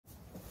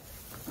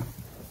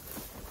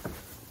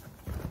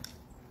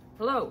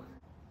Hello!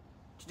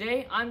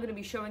 Today I'm going to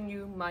be showing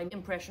you my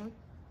impression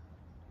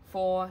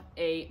for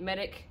a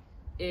medic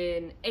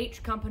in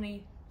H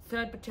Company,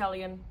 3rd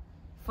Battalion,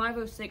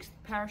 506th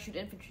Parachute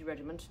Infantry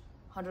Regiment,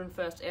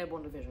 101st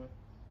Airborne Division.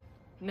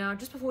 Now,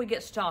 just before we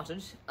get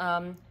started,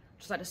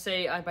 just like to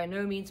say I by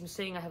no means am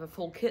saying I have a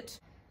full kit.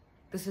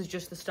 This is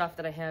just the stuff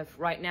that I have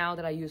right now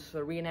that I use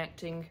for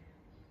reenacting.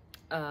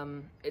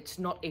 It's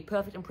not a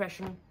perfect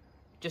impression,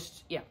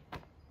 just, yeah,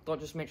 thought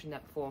I'd just mention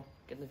that before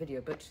getting the video,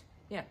 but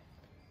yeah,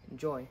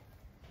 enjoy.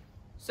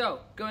 So,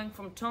 going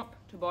from top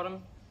to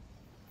bottom,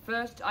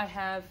 first I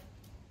have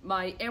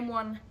my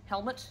M1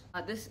 helmet.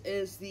 This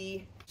is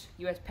the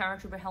US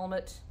Paratrooper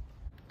helmet.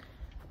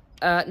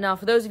 Now,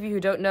 for those of you who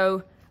don't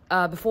know,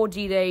 before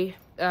D-Day,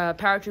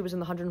 paratroopers in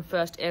the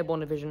 101st Airborne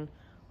Division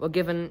were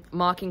given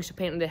markings to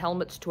paint on their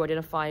helmets to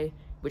identify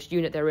which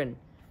unit they're in.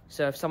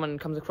 So if someone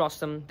comes across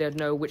them, they'd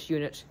know which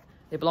unit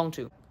they belong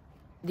to.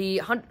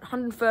 The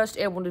 101st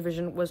Airborne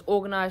Division was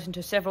organized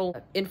into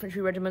several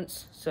infantry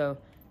regiments, so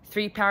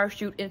 3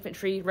 parachute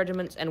infantry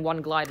regiments and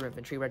 1 glider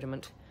infantry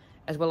regiment,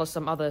 as well as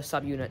some other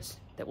subunits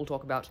that we'll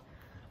talk about.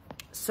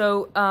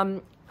 So,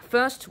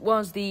 first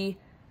was the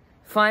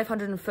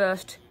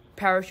 501st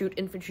Parachute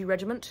Infantry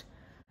Regiment.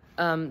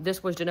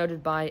 This was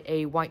denoted by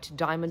a white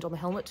diamond on the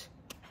helmet.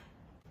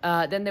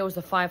 Then there was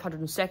the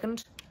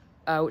 502nd,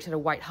 which had a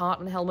white heart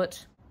on the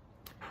helmet.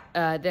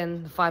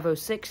 Then the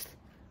 506th,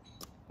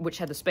 which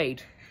had the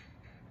spade.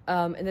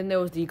 And then there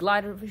was the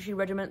Glider Infantry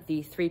Regiment,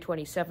 the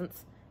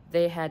 327th.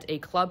 They had a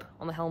club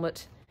on the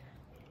helmet.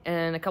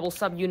 And a couple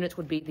subunits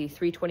would be the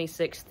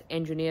 326th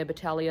Engineer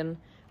Battalion,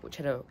 which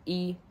had a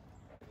E.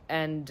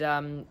 And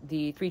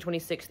the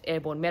 326th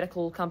Airborne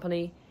Medical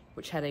Company,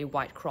 which had a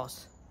white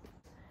cross.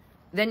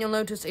 Then you'll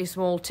notice a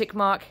small tick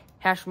mark,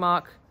 hash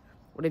mark,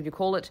 whatever you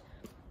call it.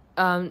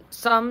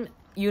 Some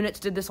units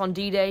did this on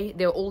D-Day.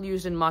 They were all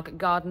used in Market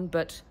Garden,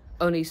 but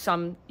only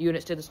some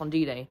units did this on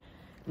D-Day.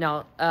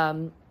 Now,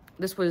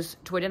 this was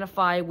to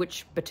identify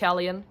which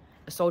battalion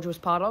a soldier was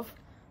part of.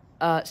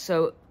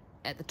 So,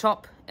 at the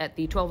top, at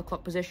the 12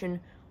 o'clock position,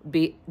 would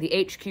be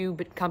the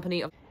HQ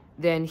company.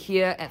 Then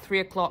here, at 3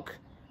 o'clock,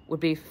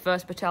 would be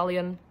 1st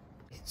Battalion,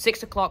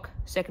 6 o'clock,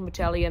 2nd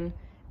Battalion,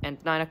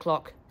 and 9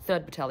 o'clock,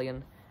 3rd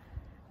Battalion.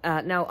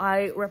 Now,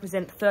 I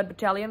represent 3rd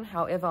Battalion,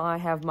 however, I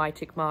have my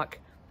tick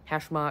mark,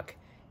 hash mark,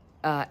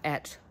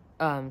 at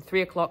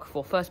 3 o'clock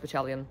for 1st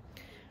Battalion.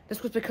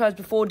 This was because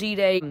before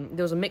D-Day,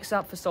 there was a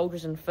mix-up for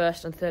soldiers in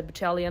 1st and 3rd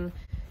Battalion,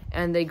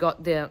 and they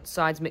got their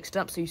sides mixed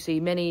up, so you see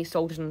many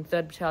soldiers in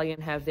 3rd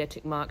Battalion have their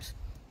tick marks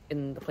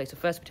in the place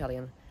of 1st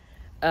Battalion.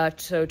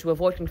 So to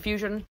avoid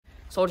confusion,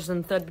 soldiers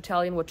in 3rd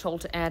Battalion were told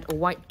to add a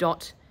white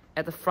dot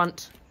at the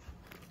front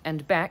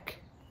and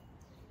back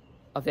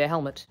of their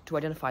helmet to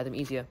identify them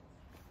easier.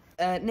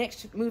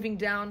 Next, moving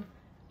down,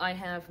 I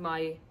have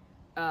my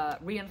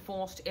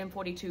reinforced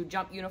M42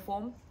 jump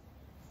uniform.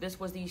 This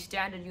was the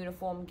standard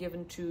uniform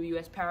given to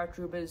US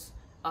paratroopers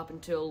up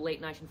until late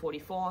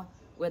 1944,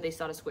 where they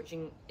started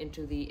switching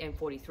into the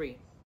M43.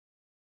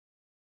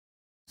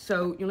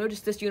 So you'll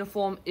notice this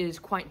uniform is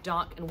quite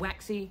dark and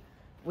waxy,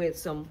 with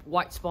some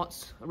white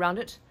spots around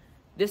it.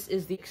 This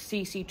is the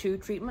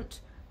CC2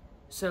 treatment.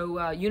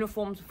 So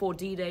uniforms before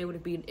D-Day would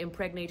have been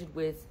impregnated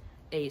with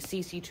a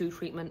CC2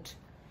 treatment,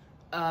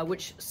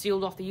 which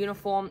sealed off the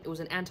uniform. It was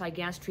an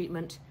anti-gas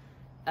treatment.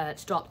 It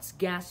stopped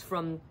gas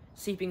from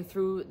seeping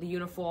through the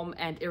uniform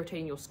and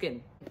irritating your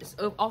skin. It's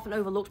often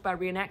overlooked by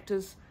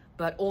reenactors,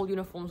 but all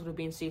uniforms would have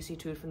been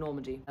CC2'd for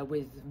Normandy,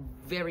 with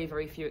very,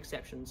 very few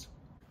exceptions.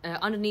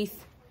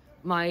 Underneath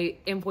my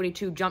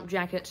M42 jump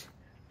jacket,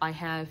 I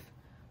have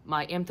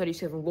my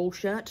M37 wool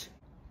shirt.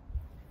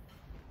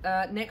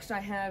 Next I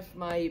have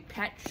my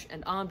patch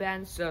and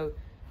armband, so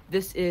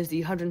this is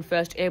the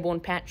 101st Airborne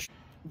patch.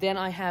 Then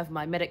I have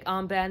my medic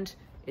armband.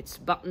 It's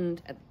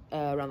buttoned at,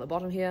 around the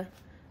bottom here.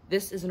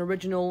 This is an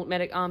original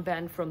medic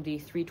armband from the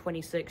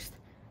 326th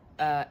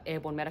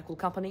Airborne Medical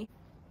Company.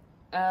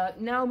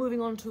 Now moving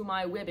on to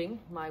my webbing,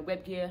 my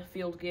web gear,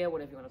 field gear,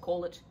 whatever you want to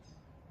call it.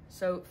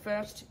 So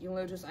first, you'll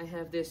notice I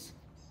have this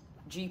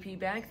GP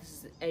bag. This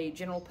is a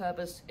general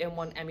purpose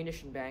M1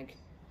 ammunition bag.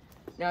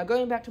 Now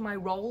going back to my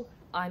role,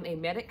 I'm a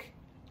medic.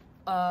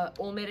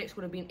 All medics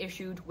would have been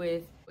issued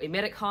with a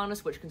medic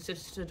harness, which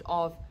consisted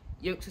of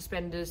yoke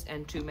suspenders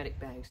and 2 medic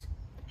bags.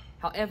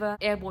 However,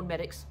 airborne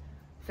medics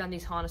found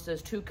these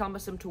harnesses too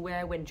cumbersome to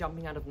wear when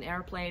jumping out of an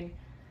airplane,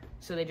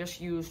 so they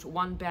just used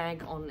 1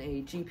 bag on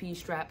a GP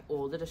strap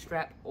or litter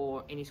strap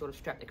or any sort of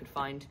strap they could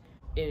find.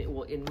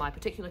 In my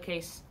particular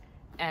case,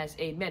 as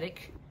a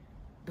medic,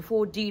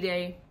 before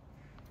D-Day,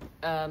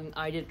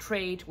 I did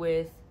trade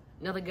with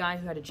another guy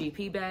who had a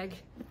GP bag.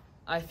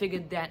 I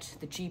figured that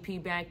the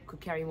GP bag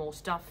could carry more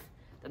stuff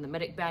than the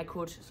medic bag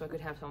could, so I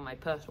could have some of my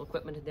personal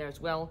equipment in there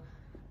as well.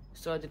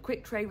 So I did a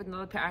quick trade with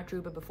another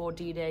paratrooper before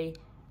D-Day,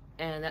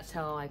 and that's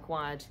how I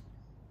acquired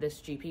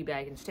this GP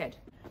bag instead.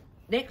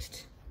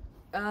 Next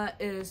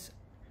is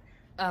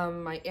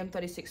my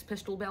M36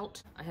 pistol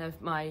belt. I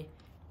have my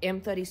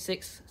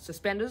M36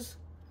 suspenders.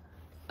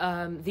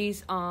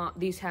 These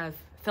have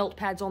felt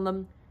pads on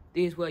them.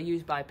 These were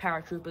used by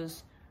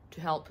paratroopers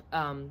to help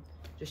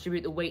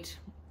distribute the weight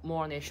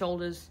more on their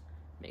shoulders,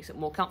 makes it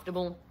more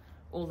comfortable,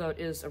 although it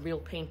is a real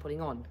pain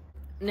putting on.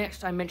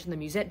 Next, I mentioned the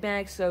musette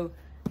bag, so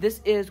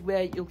this is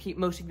where you'll keep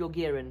most of your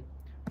gear in.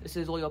 This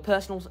is all your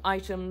personal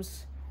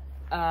items.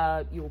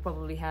 You'll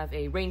probably have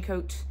a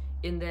raincoat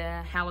in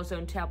there,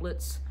 halazone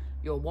tablets,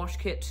 your wash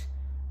kit,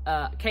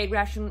 K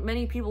ration.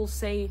 Many people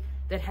say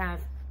that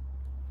have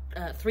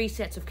 3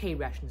 sets of K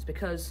rations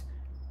because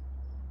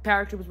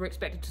paratroopers were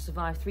expected to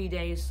survive 3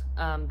 days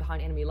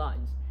behind enemy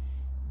lines.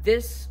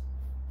 This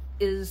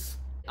is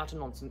utter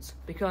nonsense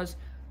because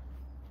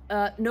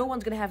no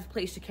one's going to have a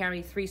place to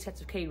carry 3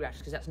 sets of K rations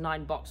because that's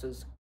 9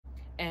 boxes,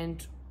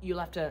 and you'll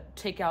have to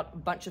take out a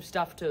bunch of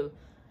stuff to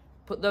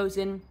put those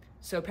in.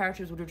 So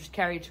paratroopers would have just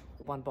carried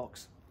 1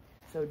 box.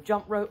 So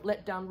jump rope,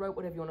 let down rope,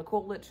 whatever you want to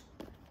call it,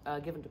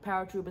 given to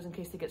paratroopers in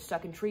case they get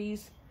stuck in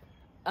trees.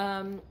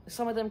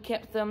 Some of them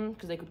kept them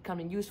because they could come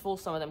in useful.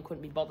 Some of them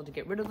couldn't be bothered to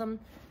get rid of them.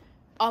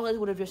 Others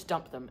would have just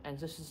dumped them. And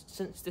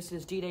since this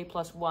is D-Day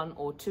plus 1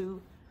 or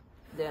 2,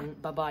 then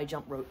bye-bye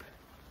jump rope.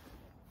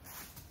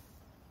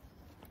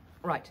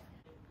 Right.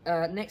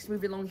 Next,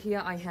 moving along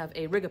here, I have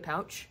a rigger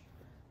pouch.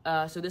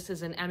 So this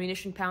is an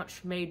ammunition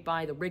pouch made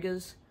by the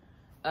riggers.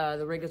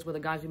 The riggers were the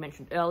guys we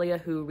mentioned earlier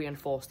who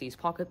reinforced these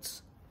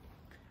pockets.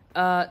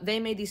 They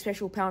made these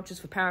special pouches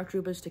for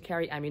paratroopers to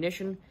carry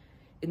ammunition.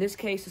 In this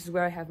case, this is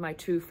where I have my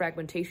 2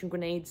 fragmentation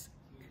grenades.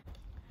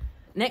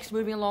 Next,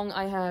 moving along,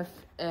 I have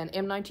an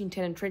M1910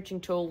 entrenching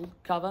tool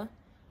cover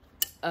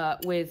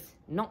with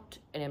not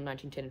an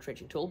M1910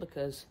 entrenching tool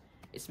because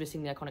it's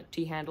missing the iconic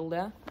T-handle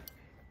there.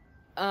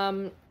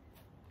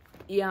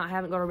 Yeah, I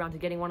haven't got around to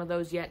getting one of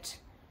those yet.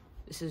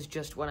 This is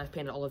just one I've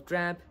painted olive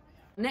drab.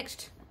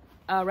 Next,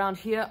 around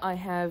here, I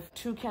have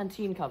 2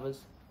 canteen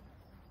covers.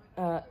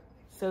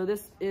 So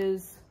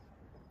these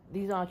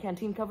are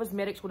canteen covers.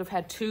 Medics would have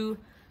had 2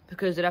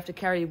 because they'd have to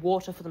carry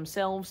water for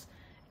themselves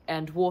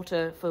and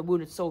water for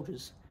wounded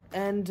soldiers.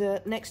 And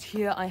next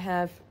here I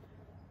have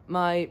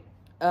my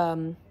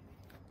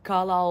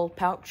Carlisle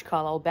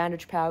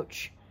bandage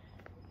pouch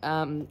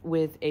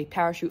with a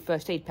parachute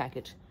first aid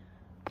packet.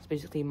 It's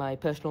basically my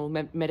personal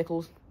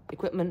medical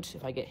equipment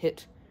if I get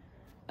hit.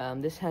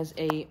 This has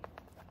a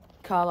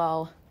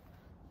Carlisle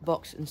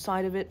box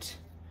inside of it.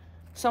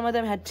 Some of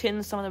them had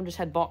tins, some of them just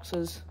had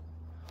boxes.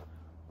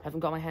 I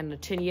haven't got my hand in a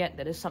tin yet.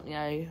 That is something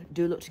I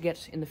do look to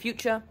get in the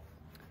future.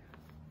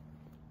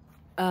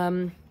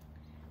 Then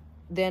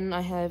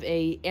I have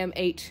a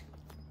M8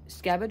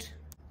 scabbard.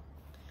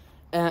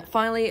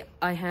 Finally,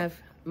 I have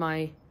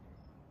my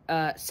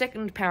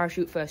second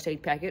parachute first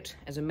aid packet.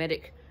 As a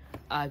medic,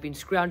 I've been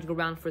scrounging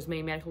around for as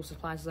many medical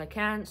supplies as I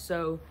can,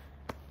 so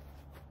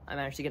I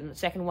managed to get the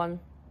second one.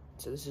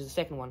 So this is the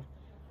second one.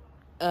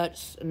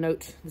 Just a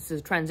note, this is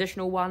a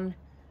transitional one.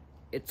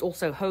 It's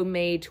also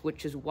homemade,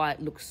 which is why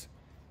it looks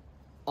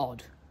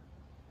odd.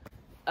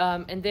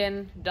 And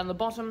then down the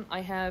bottom, I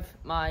have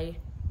my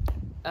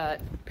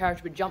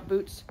Paratrooper jump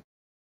boots.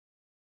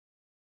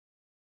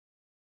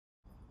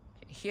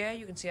 Here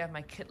you can see I have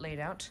my kit laid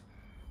out.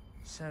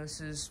 So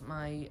this is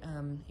my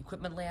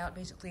equipment layout,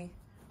 basically.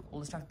 All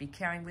the stuff I'd be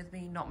carrying with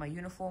me, not my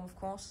uniform, of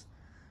course,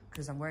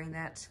 because I'm wearing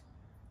that.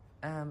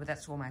 But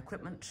that's all my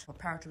equipment. What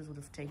paratroopers would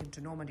have taken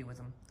to Normandy with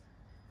them.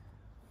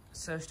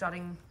 So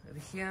starting over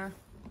here,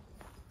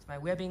 it's my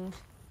webbing.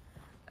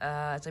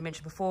 As I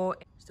mentioned before,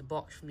 it's the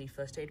box from the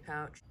first aid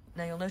pouch.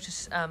 Now you'll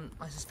notice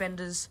my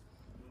suspenders,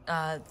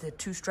 the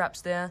 2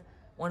 straps there.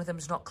 One of them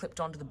is not clipped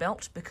onto the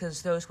belt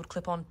because those would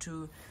clip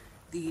onto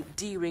the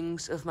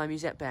D-rings of my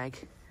musette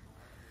bag.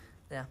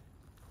 There.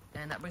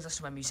 And that brings us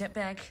to my musette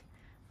bag.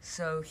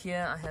 So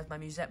here I have my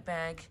musette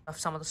bag of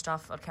some of the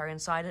stuff I'll carry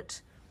inside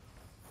it.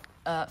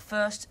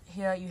 First,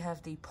 here you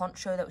have the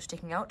poncho that was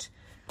sticking out.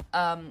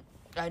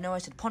 I know I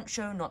said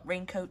poncho, not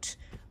raincoat.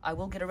 I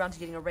will get around to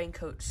getting a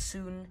raincoat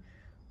soon,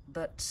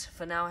 but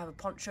for now I have a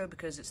poncho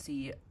because it's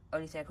the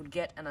only thing I could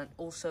get, and it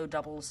also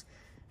doubles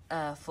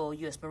for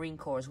US Marine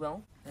Corps as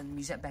well. And the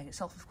musette bag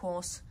itself, of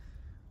course.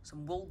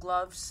 Some wool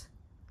gloves,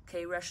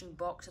 K-ration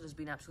box that has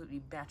been absolutely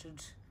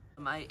battered.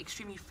 My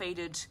extremely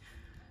faded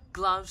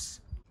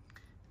gloves.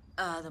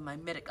 Then my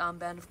medic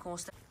armband, of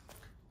course.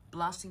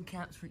 Blasting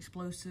caps for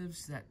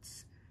explosives.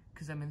 That's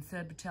because I'm in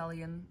 3rd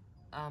Battalion.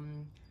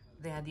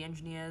 They had the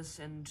engineers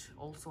and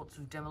all sorts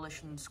of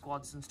demolition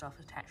squads and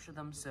stuff attached to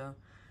them, so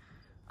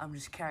I'm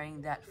just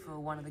carrying that for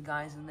one of the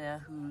guys in there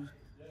who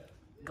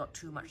got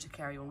too much to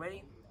carry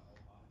already.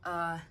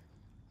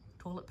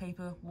 Toilet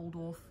paper,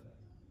 Waldorf.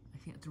 I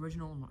think it's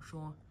original, I'm not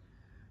sure.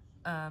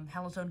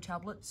 Halazone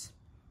tablets.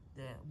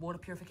 They're water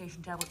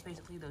purification tablets,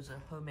 basically. Those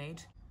are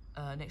homemade.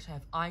 Next I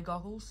have eye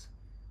goggles,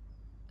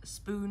 a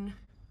spoon,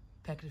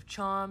 packet of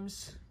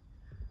charms,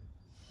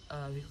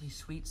 weekly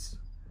sweets,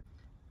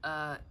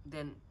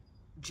 then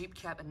Jeep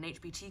cap and an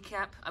HBT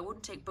cap. I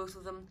wouldn't take both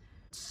of them.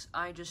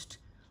 I just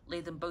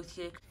lay them both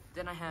here.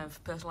 Then I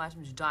have personal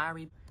items,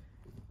 diary,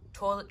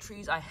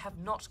 toiletries. I have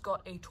not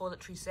got a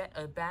toiletry set,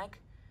 bag.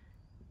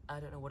 I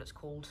don't know what it's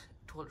called.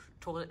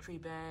 Toiletry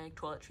bag,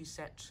 toiletry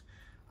set.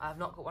 I've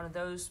not got one of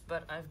those,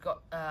 but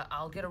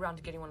I'll get around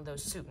to getting one of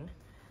those soon.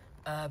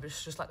 But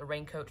it's just like the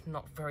raincoat,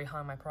 not very high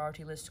on my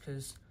priority list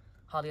because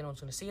hardly anyone's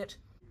going to see it.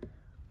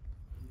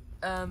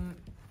 And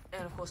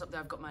of course up there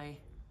I've got my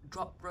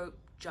drop rope,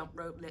 jump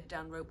rope, let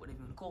down rope, whatever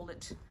you want to call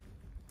it.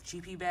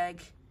 GP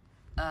bag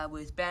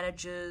with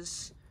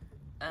bandages,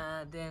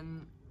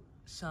 then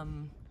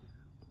some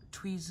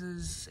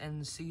tweezers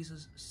and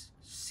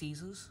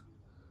scissors,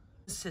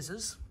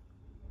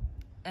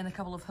 and a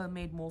couple of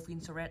homemade morphine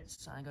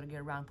syringes. I gotta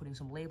get around putting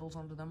some labels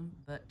onto them,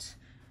 but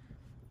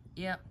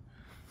yeah,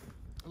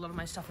 a lot of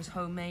my stuff is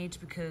homemade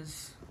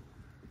because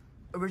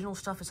original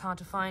stuff is hard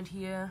to find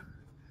here.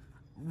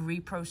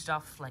 Repro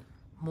stuff like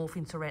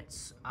morphine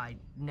syringes, I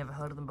never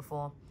heard of them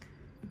before.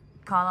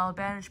 Carlisle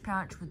bandage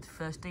pouch with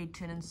first aid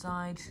tin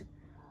inside.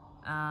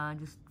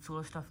 Just sort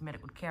of stuff a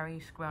medic would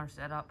carry. Scrounged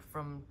that up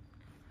from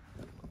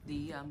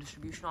the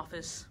distribution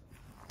office.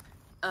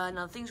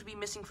 Now the things we'll be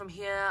missing from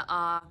here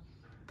are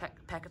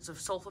packets of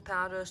sulfur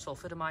powder,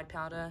 sulfitamide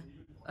powder,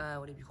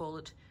 whatever you call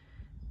it,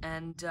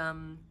 and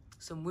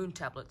some wound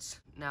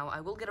tablets. Now I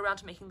will get around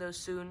to making those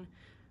soon.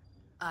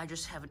 I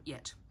just haven't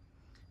yet.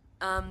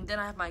 Then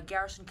I have my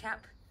garrison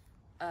cap.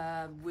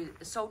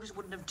 Soldiers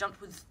wouldn't have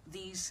jumped with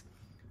these.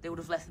 They would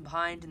have left them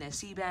behind in their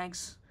sea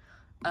bags.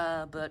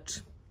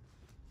 But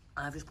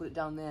I've just put it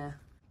down there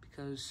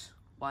because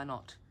why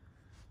not?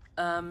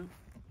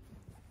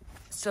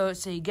 So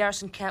it's a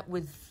garrison cap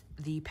with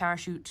the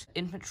parachute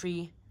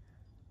infantry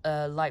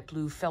light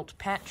blue felt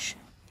patch.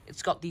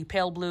 It's got the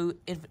pale blue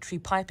infantry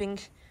piping,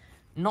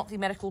 not the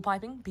medical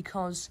piping,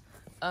 because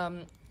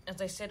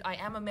as I said, I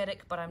am a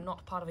medic, but I'm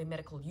not part of a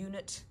medical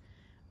unit.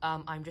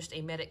 I'm just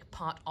a medic,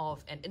 part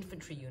of an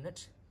infantry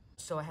unit.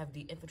 So I have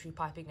the infantry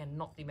piping and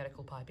not the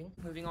medical piping.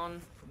 Moving on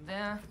from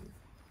there,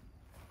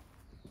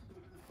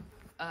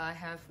 I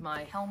have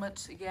my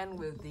helmet again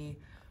with the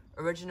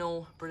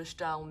original British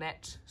style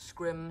net,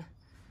 scrim,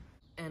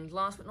 and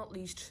last but not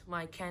least,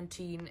 my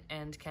canteen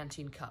and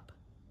canteen cup.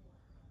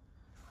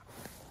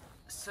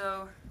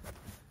 So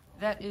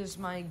that is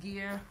my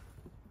gear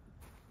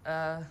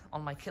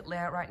on my kit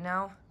layout right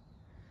now.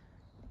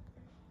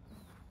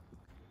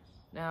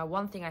 Now,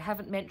 one thing I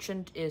haven't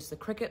mentioned is the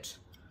cricket,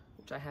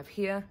 which I have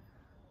here.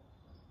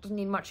 Doesn't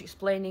need much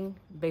explaining.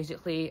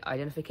 Basically,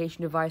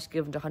 identification device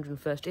given to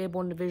 101st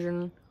Airborne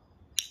Division.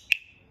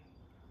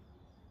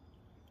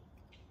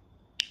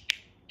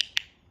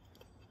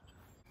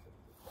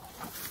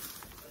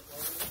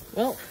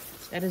 Well,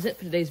 that is it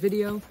for today's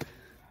video.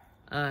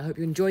 I hope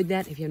you enjoyed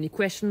that. If you have any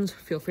questions,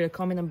 feel free to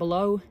comment them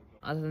below.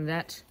 Other than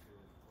that,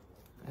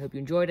 I hope you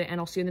enjoyed it,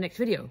 and I'll see you in the next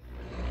video.